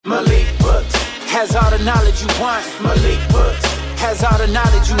Has all the knowledge you want. Malik Books. Has all the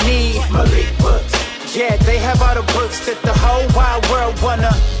knowledge you need. Malik Books. Yeah, they have all the books that the whole wide world wanna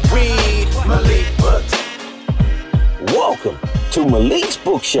read. Malik Books. Welcome to Malik's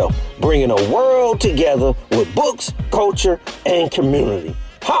Bookshelf, bringing a world together with books, culture, and community.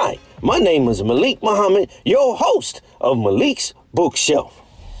 Hi, my name is Malik Muhammad, your host of Malik's Bookshelf.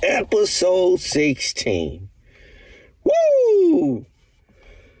 Episode 16. Woo!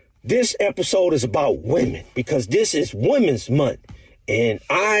 This episode is about women because this is Women's Month. And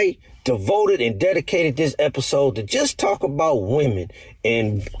I devoted and dedicated this episode to just talk about women.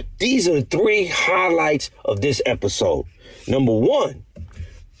 And these are the three highlights of this episode. Number one,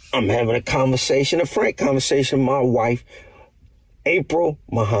 I'm having a frank conversation with my wife, April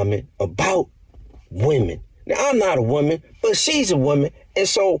Muhammad, about women. Now, I'm not a woman, but she's a woman. And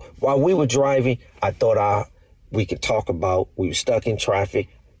so while we were driving, I thought we could talk about, we were stuck in traffic.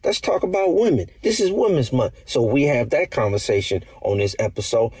 Let's talk about women. This is Women's Month. So we have that conversation on this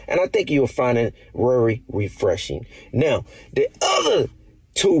episode. And I think you'll find it very refreshing. Now, the other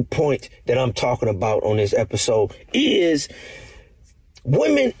 2 points that I'm talking about on this episode is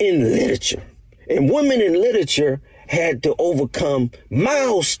women in literature. And women in literature had to overcome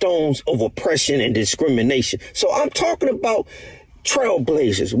milestones of oppression and discrimination. So I'm talking about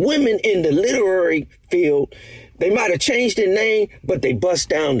trailblazers, women in the literary field. They might have changed their name, but they bust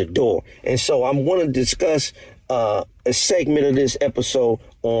down the door. And so I'm going to discuss a segment of this episode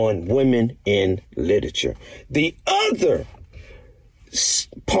on women in literature. The other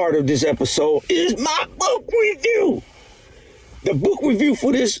part of this episode is my book review. The book review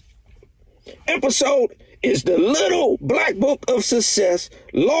for this episode is The Little Black Book of Success,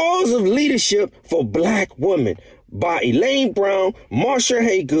 Laws of Leadership for Black Women by Elaine Brown, Marsha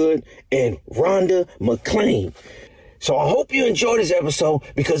Haygood, and Rhonda McClain. So I hope you enjoy this episode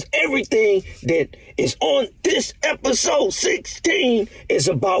because everything that is on this episode 16 is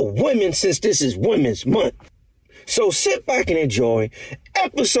about women since this is Women's Month. So sit back and enjoy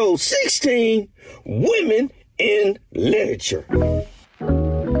episode 16, Women in Literature.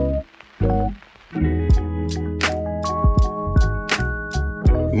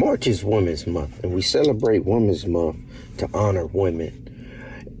 March is Women's Month, and we celebrate Women's Month to honor women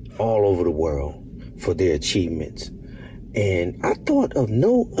all over the world for their achievements. And I thought of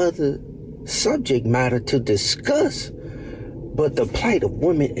no other subject matter to discuss but the plight of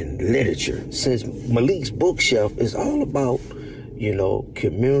women in literature, since Malik's Bookshelf is all about,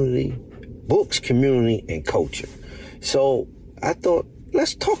 community, books, community, and culture. So I thought,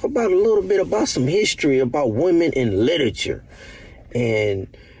 let's talk about a little bit about some history about women in literature and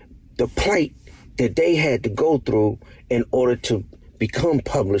the plight that they had to go through in order to become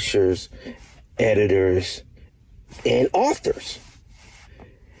publishers, editors, and authors.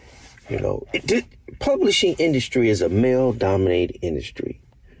 The publishing industry is a male-dominated industry.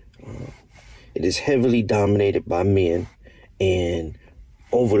 It is heavily dominated by men, and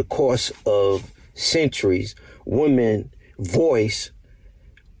over the course of centuries, women's voice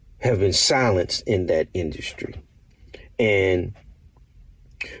have been silenced in that industry. And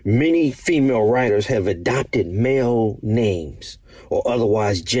many female writers have adopted male names or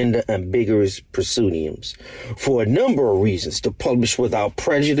otherwise gender ambiguous pseudonyms for a number of reasons: to publish without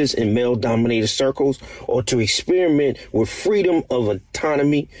prejudice in male dominated circles, or to experiment with freedom of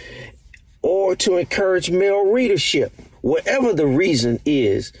autonomy, or to encourage male readership. Whatever the reason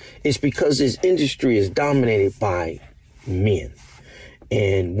is, it's because this industry is dominated by men,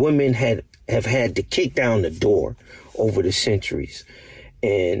 and women have had to kick down the door over the centuries.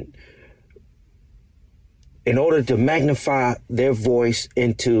 And in order to magnify their voice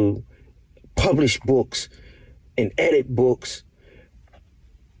and to publish books and edit books,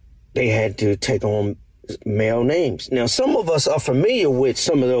 they had to take on male names. Now, some of us are familiar with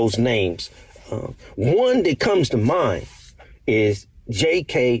some of those names. One that comes to mind is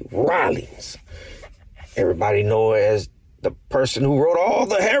J.K. Rowling. Everybody know her as the person who wrote all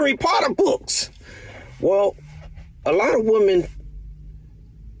the Harry Potter books. Well, a lot of women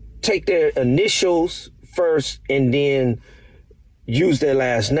take their initials first and then use their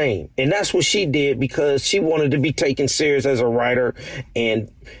last name. And that's what she did because she wanted to be taken serious as a writer,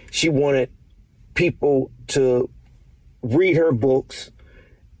 and she wanted people to read her books.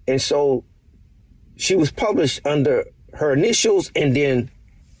 And so she was published under her initials and then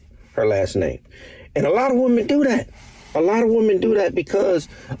her last name. And a lot of women do that. A lot of women do that because,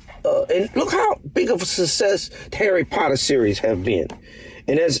 and look how big of a success the Harry Potter series have been.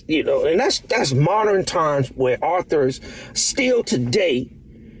 And that's modern times where authors still today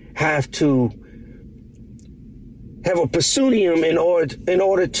have to have a pseudonym in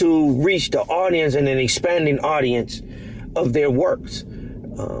order to reach the audience and an expanding audience of their works.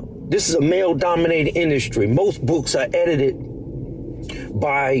 This is a male-dominated industry. Most books are edited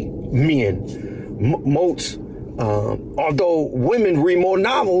by men. Most, although women read more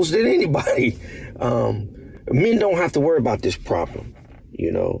novels than anybody, men don't have to worry about this problem,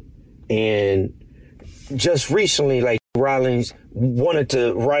 you know. And just recently, like, Rowling wanted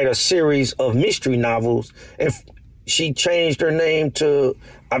to write a series of mystery novels, and she changed her name to,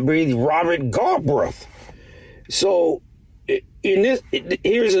 I believe, Robert Galbraith. So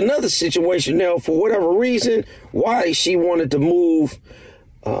here's another situation now. For whatever reason, why she wanted to move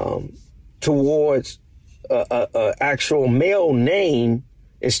towards a actual male name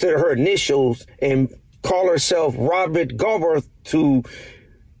instead of her initials and call herself Robert Galbraith to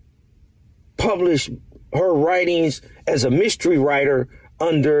publish her writings as a mystery writer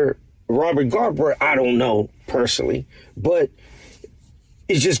under Robert Galbraith, I don't know personally, but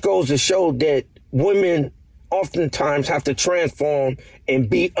it just goes to show that women oftentimes have to transform and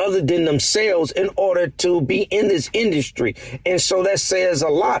be other than themselves in order to be in this industry. And so that says a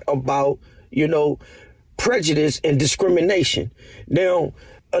lot about, you know, prejudice and discrimination. Now,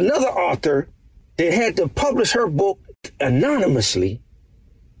 another author that had to publish her book anonymously,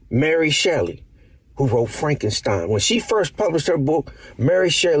 Mary Shelley, who wrote Frankenstein. When she first published her book, Mary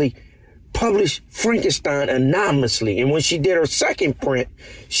Shelley published Frankenstein anonymously. And when she did her second print,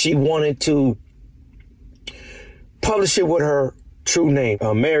 she wanted to publish it with her true name,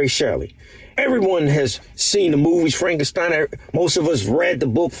 Mary Shelley. Everyone has seen the movies Frankenstein. Most of us read the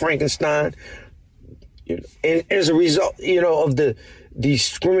book Frankenstein. And as a result, you know, of the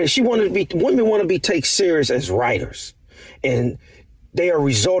discrimination, women want to be taken serious as writers. And they are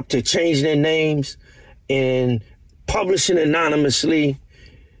resort to changing their names and publishing anonymously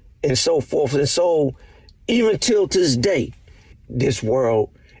and so forth. And so even till to this day, this world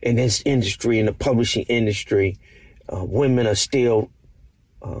and this industry, in the publishing industry, women are still,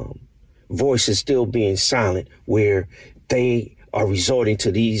 voices still being silent, where they are resorting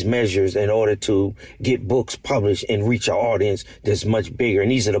to these measures in order to get books published and reach an audience that's much bigger. And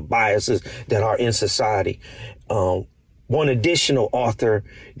these are the biases that are in society. One additional author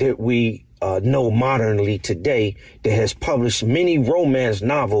that we know modernly today that has published many romance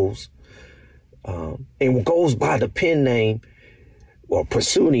novels and goes by the pen name or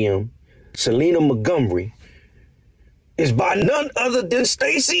pseudonym Selena Montgomery is by none other than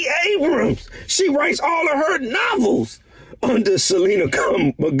Stacey Abrams. She writes all of her novels under Selena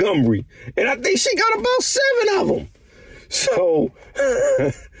Montgomery, and I think she got about 7 of them. So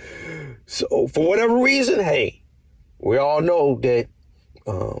for whatever reason, hey, we all know that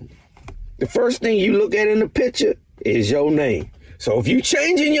the first thing you look at in the picture is your name. So if you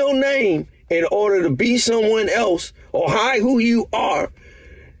changing your name in order to be someone else or hide who you are,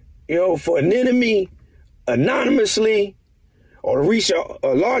 you know, for an enemy, anonymously, or to reach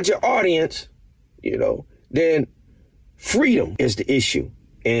a larger audience, you know, then freedom is the issue.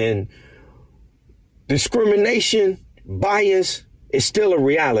 And discrimination, bias is still a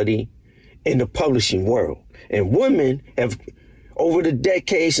reality in the publishing world. And women have, over the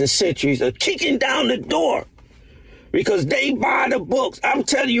decades and centuries, are kicking down the door because they buy the books. I'm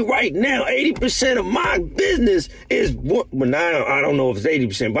telling you right now, 80% of my business is, well, now I don't know if it's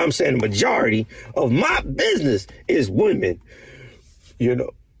 80%, but I'm saying the majority of my business is women. You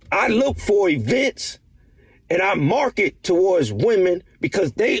know, I look for events and I market towards women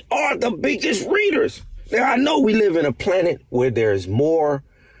because they are the biggest readers. Now, I know we live in a planet where there's more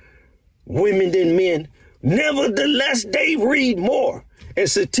women than men. Nevertheless, they read more. And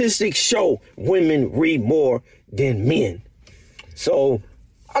statistics show women read more than men. So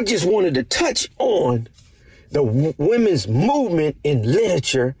I just wanted to touch on the women's movement in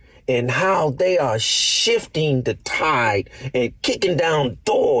literature and how they are shifting the tide and kicking down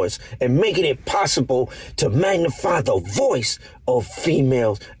doors and making it possible to magnify the voice of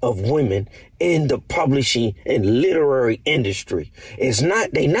females, of women in the publishing and literary industry.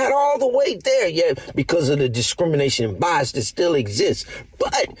 They're not all the way there yet because of the discrimination and bias that still exists,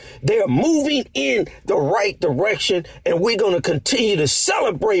 but they're moving in the right direction, and we're going to continue to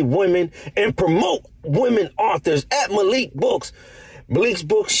celebrate women and promote women authors at Malik Books. Malik's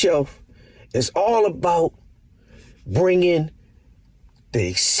Bookshelf is all about bringing the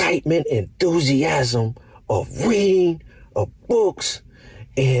excitement, enthusiasm of reading, of books,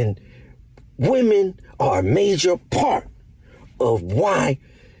 and women are a major part of why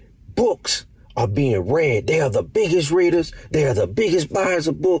books are being read. They are the biggest readers. They are the biggest buyers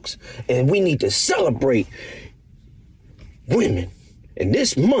of books, and we need to celebrate women. And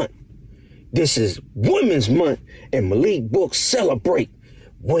this month This is Women's Month, and Malik Books celebrate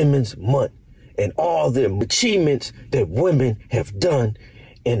Women's Month and all the achievements that women have done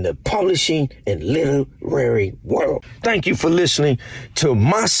in the publishing and literary world. Thank you for listening to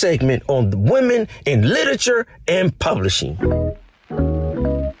my segment on the women in literature and publishing.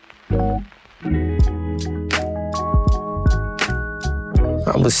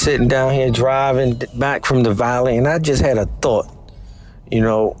 I was sitting down here driving back from the valley, and I just had a thought. You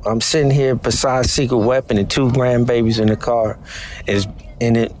know, I'm sitting here beside Secret Weapon and 2 grandbabies in the car. It's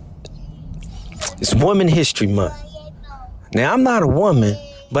Women History Month. Now, I'm not a woman,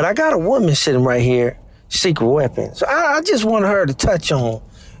 but I got a woman sitting right here, Secret Weapon. So I just want her to touch on,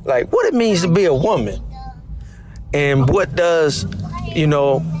 like, what it means to be a woman. And what does, you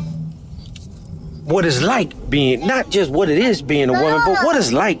know, what it's like being, not just what it is being a woman, but what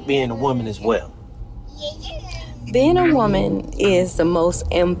it's like being a woman as well. Being a woman is the most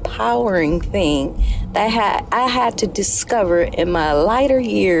empowering thing that I had to discover in my lighter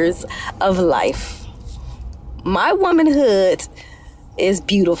years of life. My womanhood is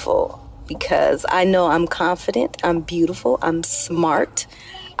beautiful because I know I'm confident, I'm beautiful, I'm smart.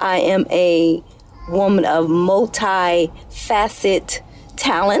 I am a woman of multi-facet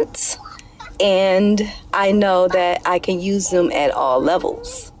talents, and I know that I can use them at all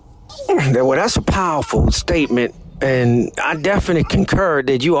levels. Well, that's a powerful statement, and I definitely concur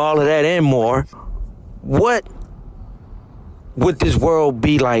that you all of that and more. What would this world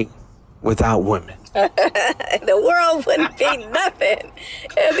be like without women? The world wouldn't be nothing.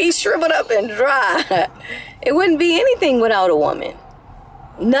 It would be shriveled up and dry. It wouldn't be anything without a woman.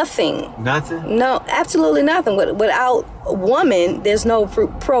 Nothing. Nothing? No, absolutely nothing. Without a woman, there's no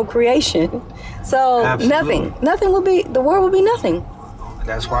procreation. So absolutely. Nothing would be, the world would be nothing.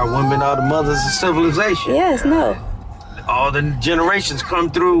 That's why women are the mothers of civilization. Yes, no. All the generations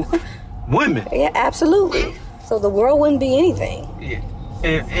come through women. Yeah, absolutely. So the world wouldn't be anything. Yeah.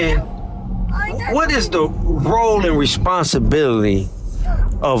 And what is the role and responsibility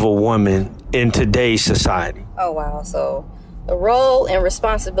of a woman in today's society? Oh, wow. So the role and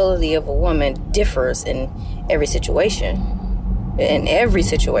responsibility of a woman differs in every situation. In every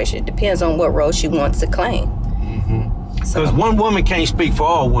situation. It depends on what role she wants to claim. Because one woman can't speak for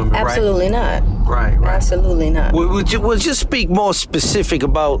all women, absolutely right? Not. Right. Absolutely not. Would you speak more specific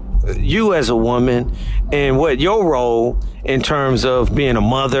about you as a woman and what your role in terms of being a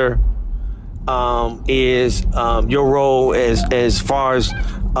mother is, your role as far as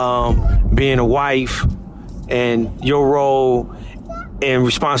being a wife and your role and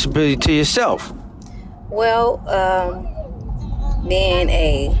responsibility to yourself? Well, being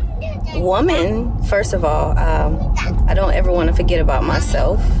a woman, first of all, I don't ever want to forget about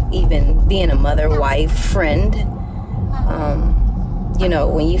myself, even being a mother, wife, friend. You know,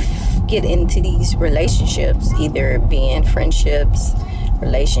 when you get into these relationships, either being friendships,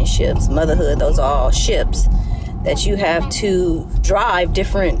 relationships, motherhood, those are all ships that you have to drive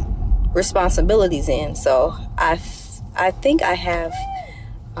different responsibilities in. So I think I have,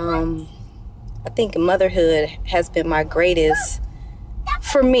 I think motherhood has been my greatest,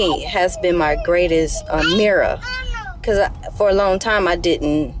 for me, has been my greatest mirror. Because for a long time, I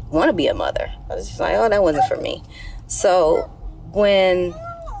didn't want to be a mother. I was just like, oh, that wasn't for me. So when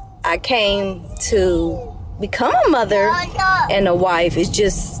I came to become a mother and a wife, it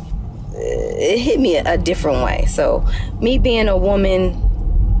hit me a different way. So me being a woman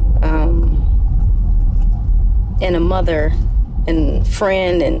and a mother and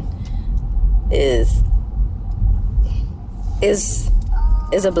friend and is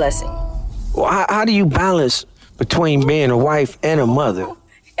a blessing. Well, how do you balance between being a wife and a mother?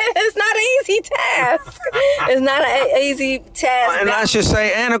 It's not an easy task. It's not an easy task. And I should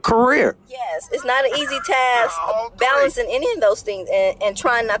say, and a career. Yes, it's not an easy task balancing any of those things and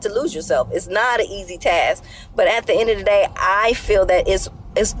trying not to lose yourself. It's not an easy task. But at the end of the day, I feel that it's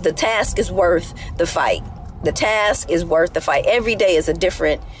the task is worth the fight. The task is worth the fight. Every day is a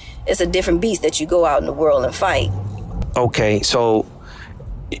different beast that you go out in the world and fight. Okay, so,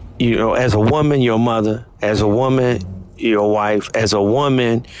 you know, as a woman, you're a mother. As a woman, you're a wife. As a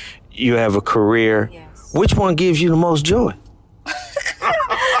woman, you have a career. Yes. Which one gives you the most joy?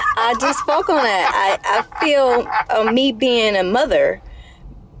 I just spoke on that. I feel me being a mother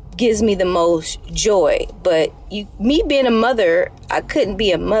gives me the most joy. But me being a mother, I couldn't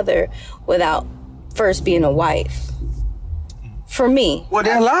be a mother without first being a wife. For me. Well,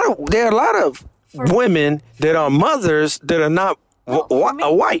 there are a lot of women that are mothers that are not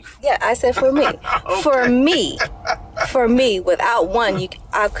a wife. Yeah, I said for me. Okay. For me, without one,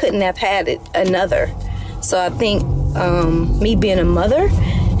 I couldn't have had another. So I think me being a mother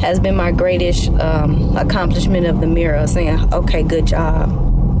has been my greatest accomplishment of the mirror, saying, okay, good job.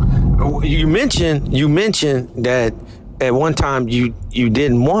 You mentioned that at one time you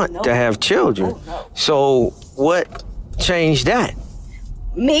didn't want to have children. No. So what changed that?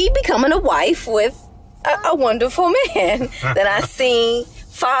 Me becoming a wife with a wonderful man that I seen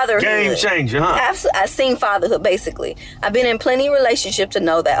fatherhood. Game changer, huh? Absolutely. I seen fatherhood, basically. I've been in plenty of relationships to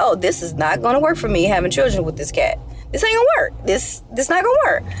know that, oh, this is not going to work for me having children with this cat. This ain't gonna work. This not gonna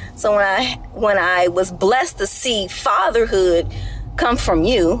work. So when I was blessed to see fatherhood come from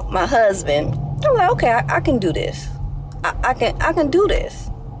you, my husband, I'm like, okay, I can do this. I can do this,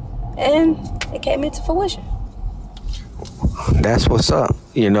 and it came into fruition. That's what's up,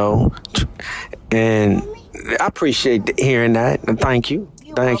 and I appreciate hearing that. Thank you.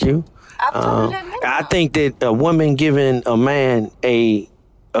 Thank you. I think that a woman giving a man a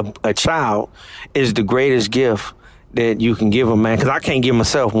child is the greatest gift that you can give a man, because I can't give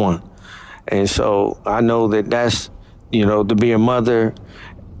myself one. And so I know that's, to be a mother,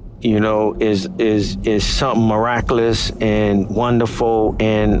 is something miraculous and wonderful,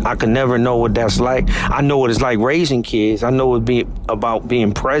 and I could never know what that's like. I know what it's like raising kids. I know it's about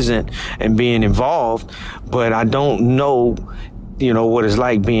being present and being involved, but I don't know, what it's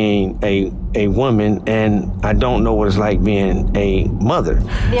like being a woman, and I don't know what it's like being a mother.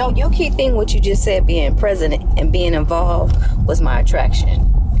 Your key thing, what you just said, being present and being involved, was my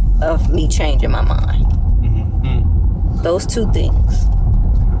attraction of me changing my mind. Mm-hmm. Those two things.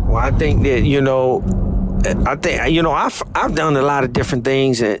 Well, I think that, I've done a lot of different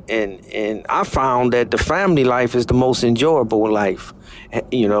things, and I found that the family life is the most enjoyable life.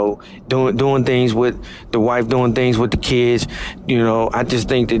 Doing things with the wife, doing things with the kids. I just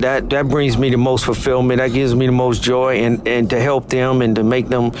think that brings me the most fulfillment. That gives me the most joy, and to help them and to make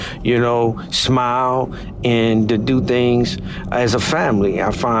them, smile and to do things as a family.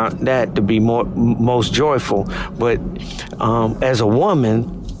 I find that to be most joyful. But as a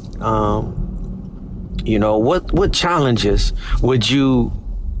woman, what challenges would you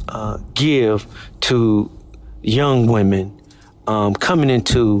give to young women coming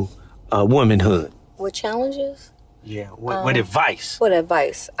into womanhood? What challenges? Yeah. What advice? What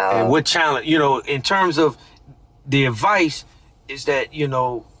advice? And what challenge? In terms of the advice, is that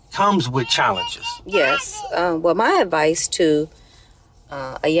comes with challenges. Yes. Well, my advice to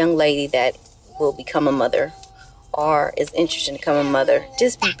a young lady that will become a mother or is interested in becoming a mother,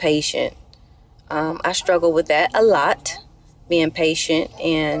 just be patient. I struggle with that a lot, being patient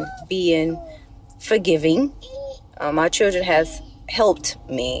and being forgiving. My children has helped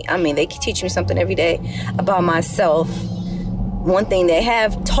me. I mean, they teach me something every day about myself. One thing they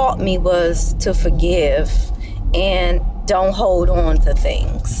have taught me was to forgive and don't hold on to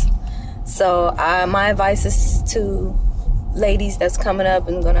things. So my advice is to ladies that's coming up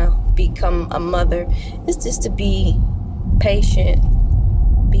and gonna become a mother is just to be patient,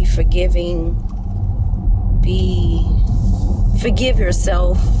 be forgiving, forgive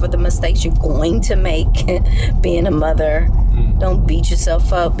yourself for the mistakes you're going to make being a mother. Don't beat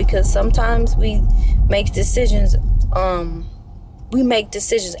yourself up, because sometimes we make decisions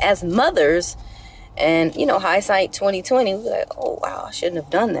as mothers, and hindsight 2020, we're like, oh wow, I shouldn't have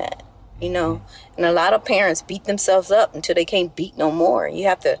done that. And a lot of parents beat themselves up until they can't beat no more. You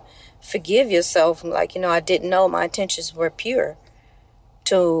have to forgive yourself, like, I didn't know my intentions were pure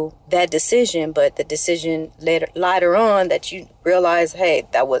to that decision, but the decision later on that you realize, hey,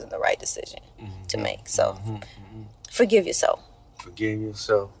 that wasn't the right decision to make. So forgive yourself. Forgive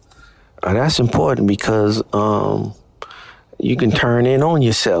yourself. That's important, because you can turn in on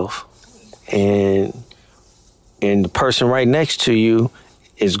yourself, and the person right next to you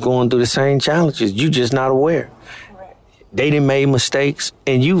is going through the same challenges. You just not aware. Right. They done made mistakes,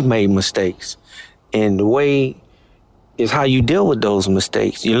 and you've made mistakes, and the way is how you deal with those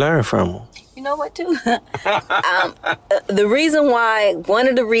mistakes. You learn from them. You know what, too? One of the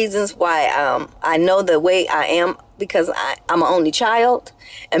reasons why I know the way I am, because I'm an only child,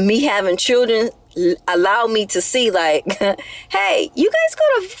 and me having children allow me to see, like, hey, you guys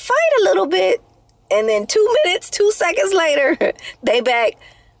gonna fight a little bit, and then 2 minutes, 2 seconds later, they back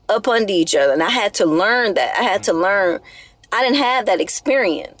up under each other. And I had to learn that. I didn't have that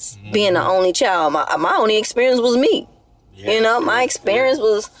experience being the only child. My only experience was me. My experience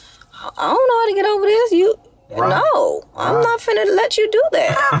was, I don't know how to get over this. No, I'm not finna let you do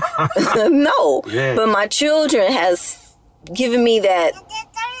that. No. Yeah. But my children has given me that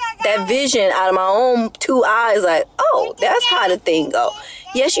vision out of my own 2 eyes, like, oh, that's how the thing go.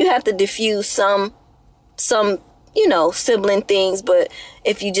 Yes, you have to diffuse some sibling things, but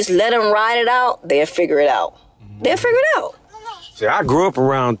if you just let them ride it out, they'll figure it out. They'll figure it out. See, I grew up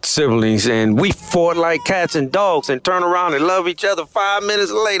around siblings, and we fought like cats and dogs and turn around and love each other. 5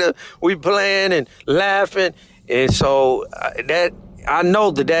 minutes later, we playing and laughing. And so that I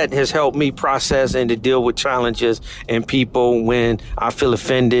know that has helped me process and to deal with challenges and people when I feel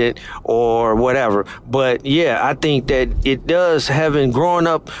offended or whatever. But yeah, I think that it does, having grown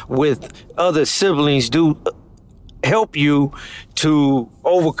up with other siblings, do help you to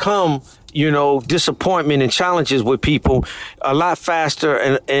overcome, disappointment and challenges with people a lot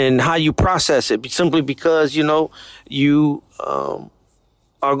faster, and how you process it, simply because, you are,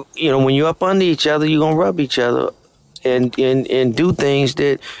 when you're up under each other, you're going to rub each other and do things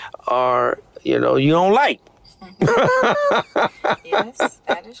that are, you don't like. Yes,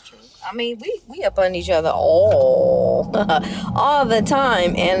 that is true. I mean, we up on each other all the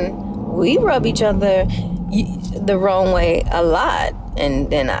time, and we rub each other the wrong way a lot. And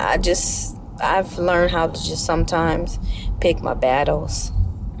then I've learned how to just sometimes pick my battles.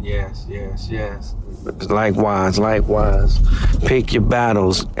 Yes. Likewise. Pick your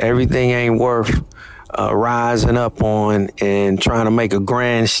battles. Everything ain't worth rising up on and trying to make a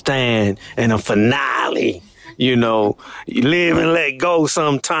grand stand and a finale. You live and let go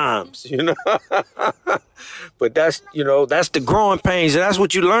sometimes, But that's the growing pains, and that's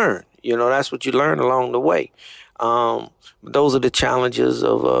what you learn. That's what you learn along the way. Those are the challenges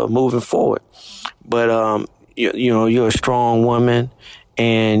of moving forward. But, you're a strong woman,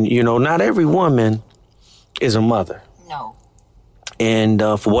 and, not every woman is a mother. No. And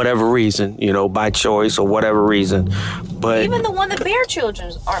for whatever reason, by choice or whatever reason. But even the one that bear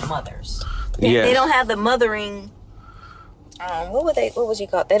children aren't mothers. Yeah. They don't have the mothering. What was he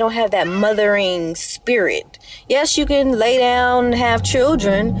called? They don't have that mothering spirit. Yes, you can lay down and have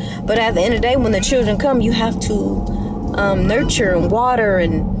children, but at the end of the day, when the children come, you have to nurture and water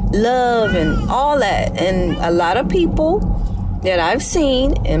and love and all that. And a lot of people that I've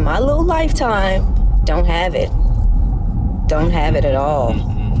seen in my little lifetime don't have it. Don't have it at all.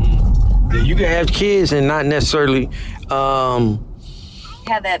 You can have kids and not necessarily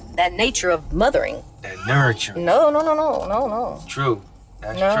have that nature of mothering. That nurture. No. True.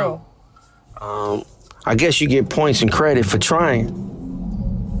 That's true. I guess you get points and credit for trying.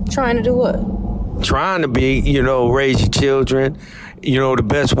 Trying to do what? Trying to be, raise your children, the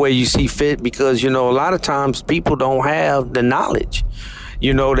best way you see fit, because, a lot of times people don't have the knowledge.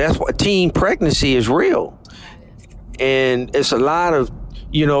 That's why teen pregnancy is real. And it's a lot of,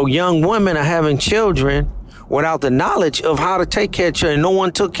 young women are having children without the knowledge of how to take care of children. No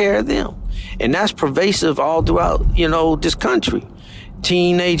one took care of them. And that's pervasive all throughout, this country.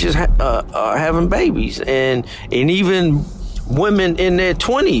 Teenagers are having babies, and even women in their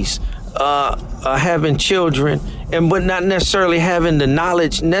 20s are having children, but not necessarily having the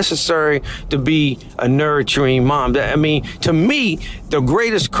knowledge necessary to be a nurturing mom. I mean, to me, the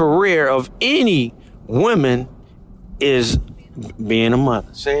greatest career of any woman is being a mother.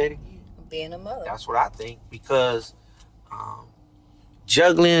 Say it again. Being a mother. That's what I think, because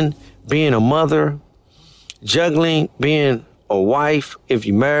juggling being a mother, juggling being a wife if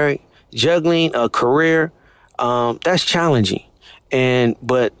you're married, juggling a career, that's challenging.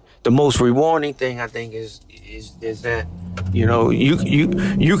 But the most rewarding thing, I think, is that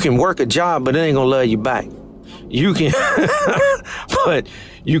you can work a job, but it ain't gonna love you back. You can, but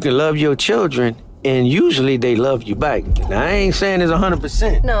you can love your children, and usually they love you back. Now, I ain't saying it's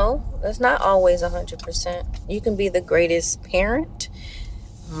 100%. No, it's not always 100%. You can be the greatest parent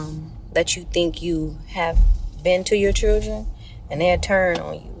that you think you have been to your children, and they'll turn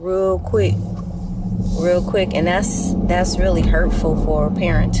on you real quick, and that's really hurtful for a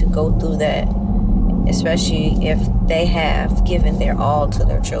parent to go through that, especially if they have given their all to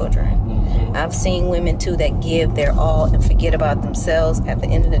their children. I've seen women too that give their all and forget about themselves at the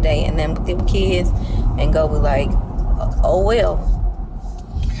end of the day, and then with their kids and go with like, oh well.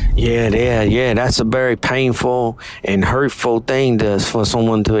 Yeah, that's a very painful and hurtful thing for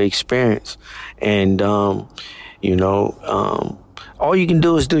someone to experience. And all you can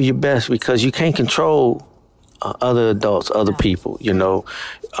do is do your best, because you can't control other adults, other people.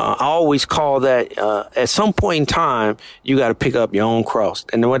 I always call that at some point in time you got to pick up your own cross.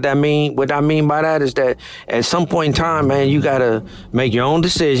 And what I mean by that is that at some point in time, man, you got to make your own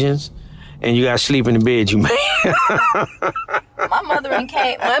decisions, and you got to sleep in the bed you made. My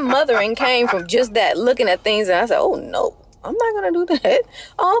mothering came from just that, looking at things, and I said, oh no, I'm not gonna do that.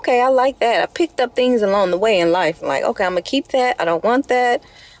 Oh, okay, I like that. I picked up things along the way in life. I'm like, okay, I'm gonna keep that. I don't want that.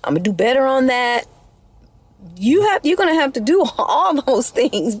 I'm gonna do better on that. You're gonna have to do all those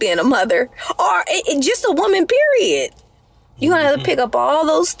things being a mother, or just a woman, period. You're going to have to pick up all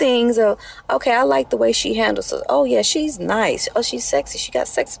those things of, okay, I like the way she handles it. Oh, yeah, she's nice. Oh, she's sexy. She got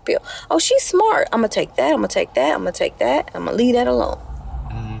sex appeal. Oh, she's smart. I'm going to take that. I'm going to take that. I'm going to take that. I'm going to leave that alone.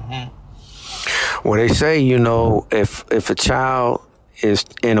 Mm-hmm. Well, they say, you know, if a child is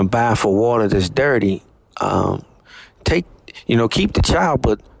in a bath of water that's dirty, keep the child,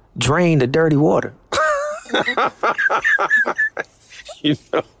 but drain the dirty water. You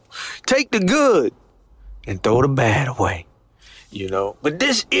know, take the good and throw the bad away. You know, but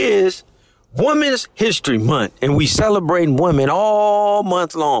this is Women's History Month, and we celebrating women all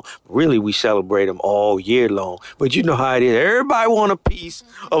month long. Really, we celebrate them all year long. But you know how it is. Everybody want a piece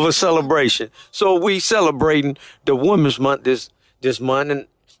of a celebration. So we celebrating the Women's Month this month, and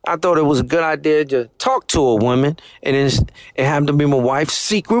I thought it was a good idea to talk to a woman, and it happened to be my wife's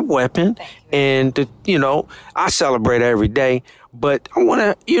secret weapon. And I celebrate every day, but I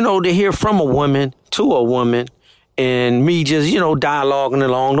want to, to hear from a woman to a woman. And me just, dialoguing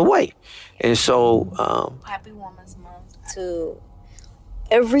along the way. And so... Happy Women's Month to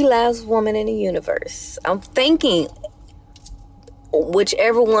every last woman in the universe. I'm thanking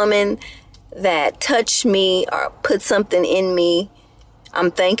whichever woman that touched me or put something in me, I'm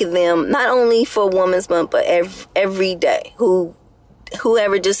thanking them not only for Women's Month, but every day.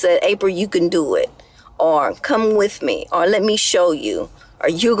 Whoever just said, April, you can do it. Or come with me. Or let me show you. Or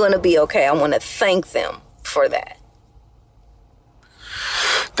you're going to be okay. I want to thank them for that.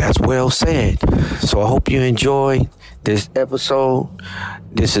 That's well said. So I hope you enjoy this episode.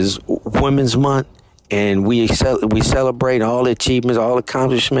 This is Women's Month, and we celebrate all the achievements, all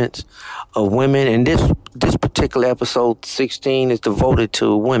accomplishments of women. And this particular episode 16 is devoted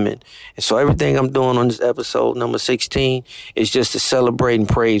to women. And so everything I'm doing on this episode number 16 is just to celebrate and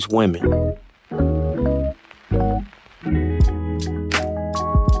praise women.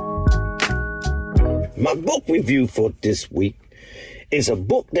 My book review for this week is a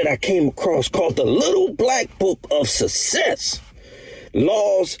book that I came across called The Little Black Book of Success,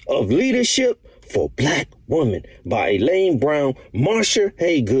 Laws of Leadership for Black Women by Elaine Brown, Marsha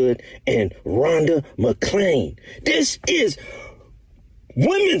Haygood, and Rhonda McClain. This is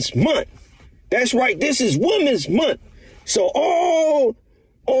Women's Month. That's right, this is Women's Month. So all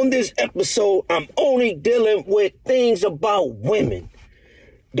on this episode, I'm only dealing with things about women.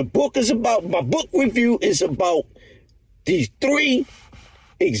 My book review is about these three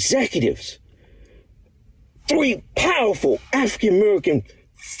executives, three powerful African-American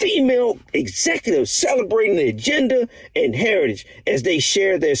female executives celebrating their gender and heritage as they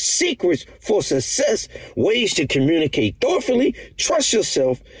share their secrets for success, ways to communicate thoughtfully, trust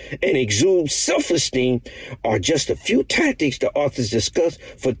yourself, and exude self-esteem are just a few tactics the authors discuss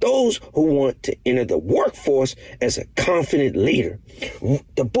for those who want to enter the workforce as a confident leader.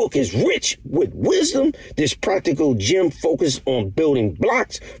 The book is rich with wisdom. This practical gem focuses on building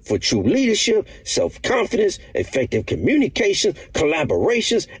blocks for true leadership, self-confidence, effective communication,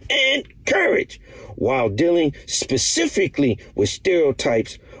 collaborations, and courage. While dealing specifically with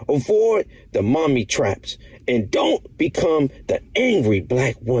stereotypes, avoid the mommy traps and don't become the angry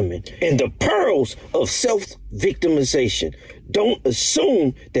black woman and the pearls of self-victimization. Don't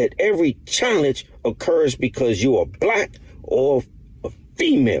assume that every challenge occurs because you are black or a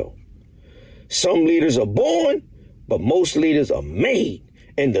female. Some leaders are born, but most leaders are made.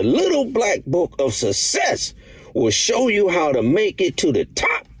 And the Little Black Book of Success will show you how to make it to the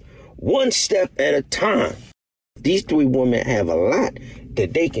top, one step at a time. These three women have a lot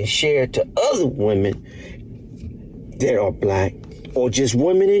that they can share to other women that are black or just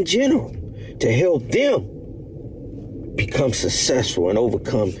women in general to help them become successful and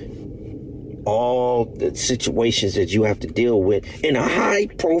overcome all the situations that you have to deal with in a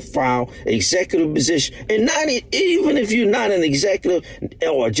high-profile executive position. And not even if you're not an executive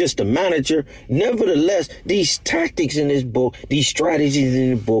or just a manager, nevertheless, these tactics in this book, these strategies in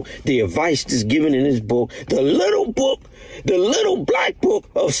the book, the advice that's given in this book, the Little Black Book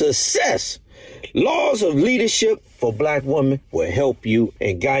of Success, Laws of Leadership for Black Women, will help you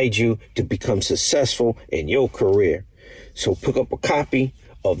and guide you to become successful in your career. So pick up a copy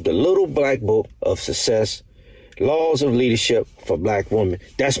of the Little Black Book of Success, Laws of Leadership for Black Women.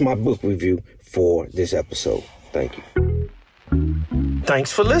 That's my book review for this episode. Thank you.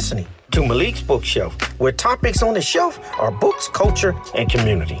 Thanks for listening to Malik's Bookshelf, where topics on the shelf are books, culture, and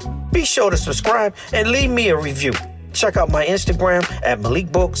community. Be sure to subscribe and leave me a review. Check out my Instagram at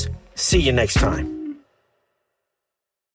Malik Books. See you next time.